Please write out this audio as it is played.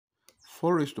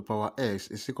4 raised to power x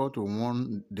is equal to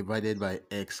 1 divided by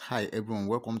x. Hi everyone,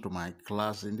 welcome to my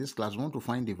class. In this class, we want to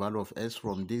find the value of s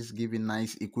from this given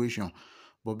nice equation.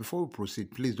 But before we proceed,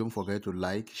 please don't forget to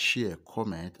like, share,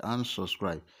 comment, and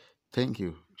subscribe. Thank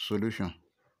you. Solution.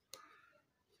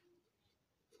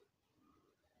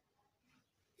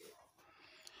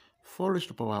 Four raised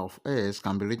to power of s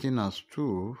can be written as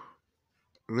 2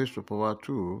 raised to power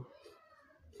 2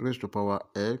 raised to power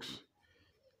x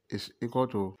is equal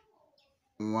to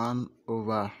 1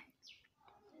 over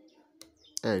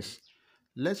x.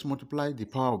 Let's multiply the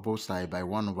power of both sides by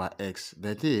 1 over x.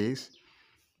 That is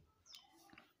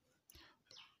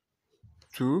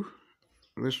 2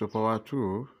 raised to power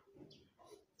 2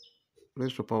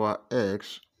 raised to power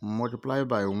x multiplied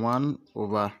by 1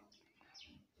 over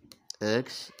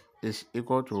x is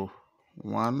equal to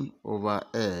 1 over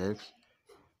x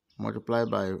multiplied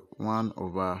by 1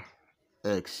 over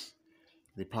x,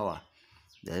 the power.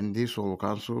 Then this one will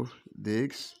cancel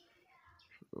this.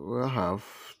 We'll have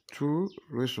 2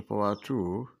 raised to power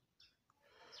 2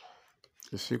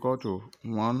 is equal to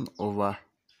 1 over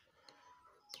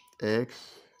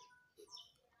x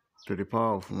to the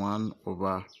power of 1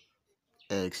 over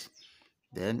x.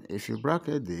 Then if you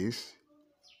bracket this,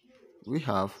 we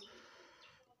have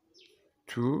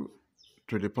 2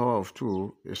 to the power of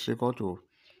 2 is equal to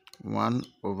 1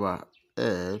 over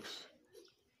x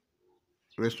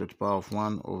raised to the power of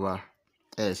 1 over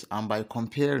s. And by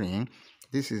comparing,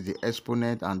 this is the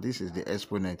exponent and this is the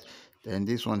exponent. Then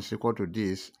this one is equal to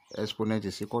this. Exponent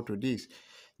is equal to this.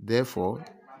 Therefore,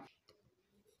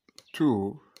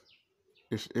 2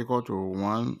 is equal to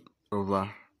 1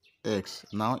 over x.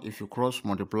 Now, if you cross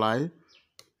multiply,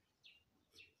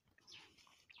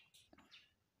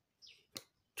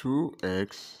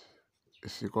 2x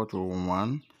is equal to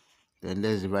 1. Then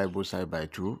let's divide both sides by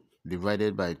 2.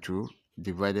 Divided by 2.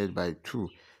 Divided by 2.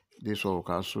 This one will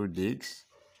cancel this.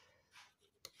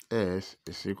 S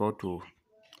is equal to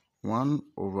 1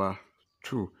 over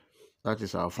 2. That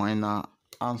is our final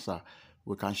answer.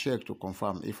 We can check to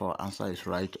confirm if our answer is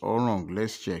right or wrong.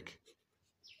 Let's check.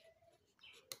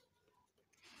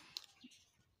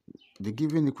 The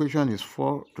given equation is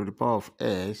 4 to the power of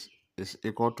s is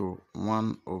equal to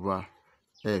 1 over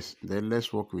s. Then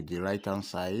let's work with the right hand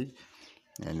side.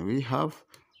 And we have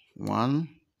 1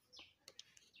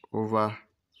 over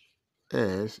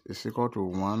s is equal to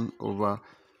 1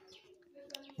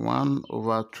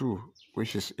 over 2,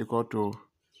 which is equal to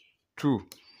 2.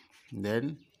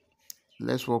 Then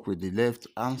let's work with the left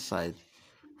hand side.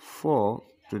 4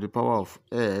 to the power of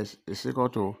s is equal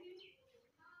to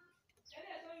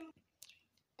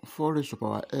 4 raised to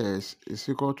power s is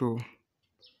equal to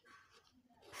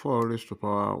 4 raised to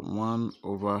power 1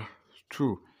 over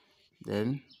 2.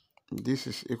 Then this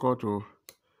is equal to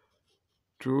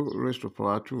 2 raised to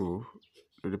power 2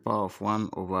 to the power of 1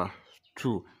 over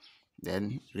 2.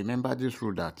 Then remember this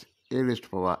rule that a raised to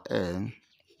power n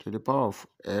to the power of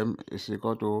m is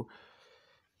equal to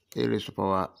a raised to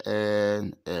power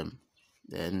nm.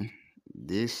 Then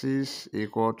this is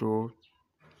equal to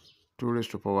 2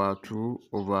 raised to power 2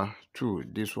 over 2.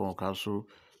 This one will cancel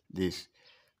this.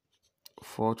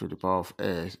 4 to the power of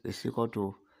s is equal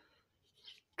to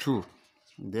 2.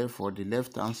 Therefore, the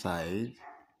left hand side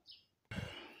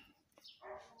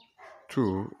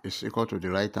 2 is equal to the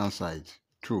right hand side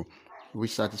 2,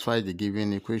 which satisfies the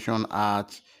given equation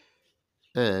at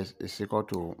s is equal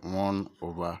to 1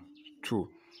 over 2.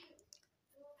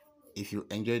 If you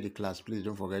enjoyed the class, please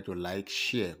don't forget to like,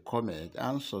 share, comment,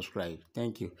 and subscribe.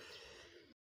 Thank you.